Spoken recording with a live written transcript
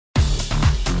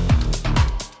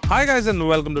Hi guys and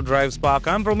welcome to Drive Spark.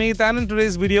 I'm Promeet and in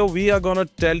today's video we are gonna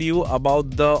tell you about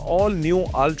the all-new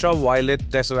Ultraviolette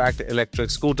Tesseract electric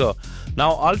scooter.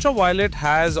 Now Ultraviolette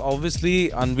has obviously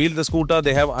unveiled the scooter,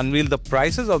 they have unveiled the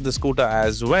prices of the scooter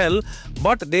as well,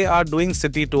 but they are doing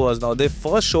city tours now. They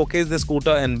first showcased the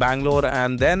scooter in Bangalore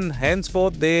and then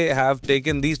henceforth they have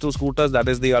taken these two scooters, that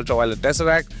is the Ultraviolette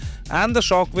Tesseract and the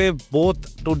Shockwave,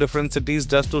 both to different cities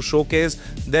just to showcase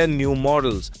their new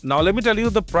models. Now let me tell you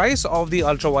the price of the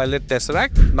Ultraviolette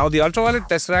Tesseract. Now the Ultraviolette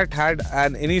Tesseract had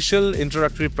an initial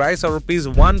introductory price of rupees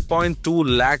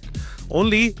 1.2 lakh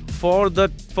only for the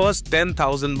first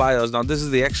 10,000 buyers. Now this is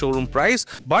the ex-showroom price,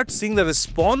 but seeing the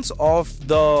response of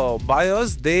the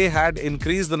buyers, they had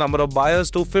increased the number of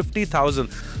buyers to 50,000.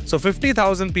 So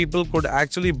 50,000 people could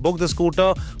actually book the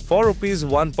scooter for rupees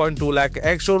 1.2 lakh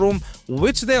ex-showroom,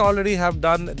 which they already have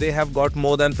done. They have got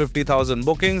more than 50,000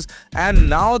 bookings and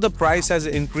now the price has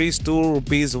increased to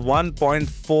rupees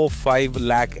 1.45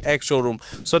 lakh ex-showroom.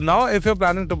 So now if you're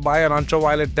planning to buy an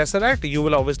Ultraviolette Tesseract, you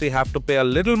will obviously have to pay a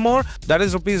little more. That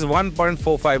is rupees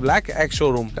 1.45 lakh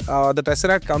ex-showroom. The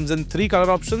Tesseract comes in three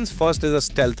color options. First is a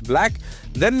stealth black,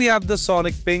 then we have the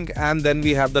sonic pink, and then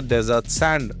we have the desert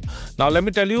sand. Now let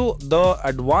me tell you the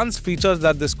advanced features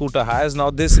that this scooter has. Now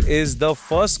this is the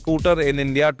first scooter in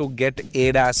India to get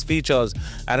ARAS features,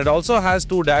 and it also has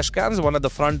two dash cams, one at the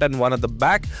front and one at the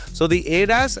back. So the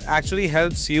ARAS actually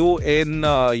helps you in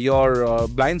your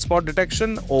blind spot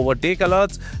detection, overtake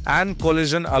alerts and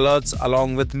collision alerts,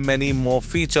 along with many more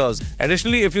features.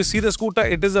 Additionally, if you see the scooter,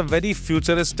 it is a very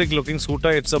futuristic looking scooter.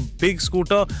 It's a big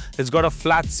scooter, it's got a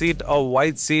flat seat, a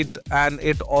wide seat, and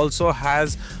it also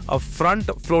has a front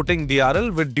floating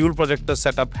DRL with dual projector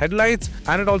setup headlights,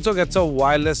 and it also gets a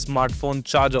wireless smartphone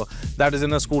charger. That is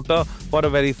in a scooter for the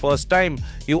very first time.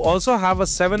 You also have a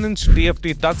 7-inch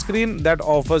TFT touchscreen that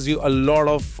offers you a lot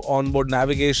of onboard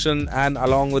navigation, and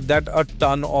along with that a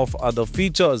ton of other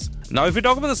features. Now if we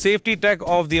talk about the safety tech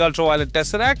of the Ultraviolette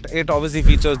Tesseract, it obviously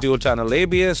features dual channel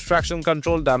ABS, traction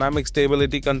control, dynamic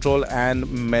stability control and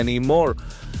many more.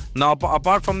 Now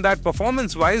apart from that,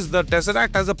 performance wise, the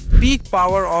Tesseract has a peak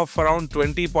power of around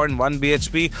 20.1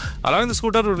 bhp, allowing the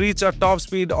scooter to reach a top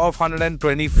speed of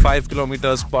 125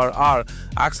 km per hour.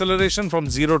 Acceleration from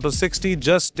 0 to 60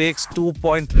 just takes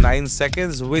 2.9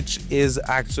 seconds, which is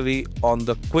actually on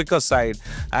the quicker side,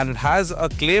 and it has a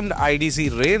claimed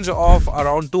IDC range of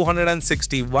around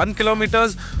 261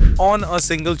 kilometers on a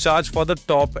single charge for the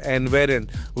top end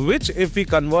variant, which if we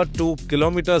convert to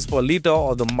kilometers per liter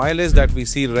or the mileage that we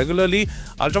see regularly,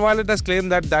 Ultraviolette has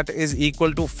claimed that that is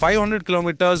equal to 500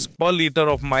 kilometers per liter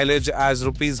of mileage, as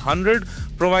rupees 100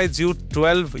 provides you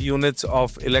 12 units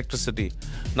of electricity.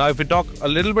 Now if we talk a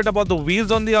little bit about the wheels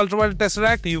on the Ultraviolette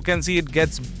Tesseract, you can see it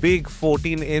gets big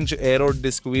 14-inch aero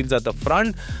disc wheels at the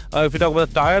front. If we talk about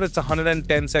the tire, it's a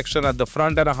 110 section at the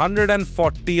front and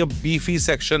 140 a beefy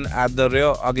section at the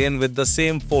rear, again with the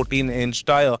same 14-inch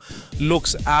tire.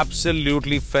 Looks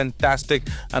absolutely fantastic,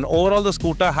 and overall the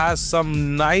scooter has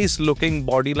some nice looking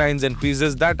body lines and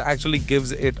creases that actually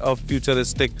gives it a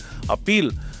futuristic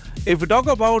appeal. If we talk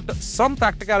about some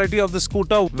practicality of the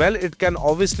scooter, well, it can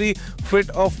obviously fit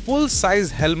a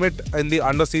full-size helmet in the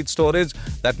underseat storage.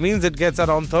 That means it gets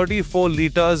around 34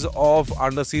 liters of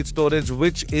underseat storage,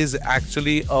 which is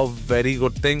actually a very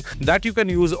good thing that you can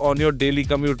use on your daily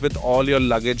commute with all your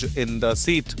luggage in the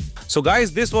seat. So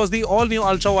guys, this was the all-new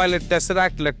Ultraviolette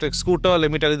Tesseract electric scooter.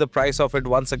 Let me tell you the price of it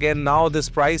once again. Now this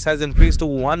price has increased to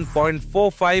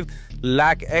 1.45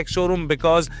 lakh ex-showroom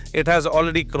because it has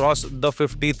already crossed the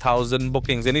 50,000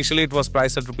 bookings. Initially it was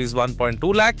priced at rupees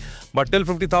 1.2 lakh, but till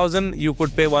 50,000 you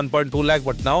could pay 1.2 lakh,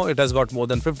 but now it has got more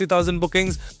than 50,000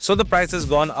 bookings, so the price has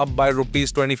gone up by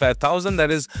rupees 25,000.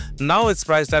 that is, now it's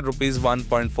priced at rupees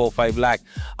 1.45 lakh.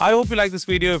 I hope you like this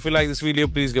video. If you like this video,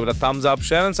 please give it a thumbs up,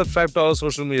 share and subscribe to our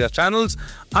social media channels.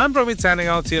 I'm Promeet signing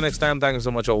out. See you next time. Thank you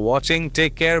so much for watching.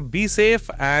 Take care, be safe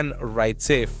and ride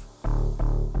safe.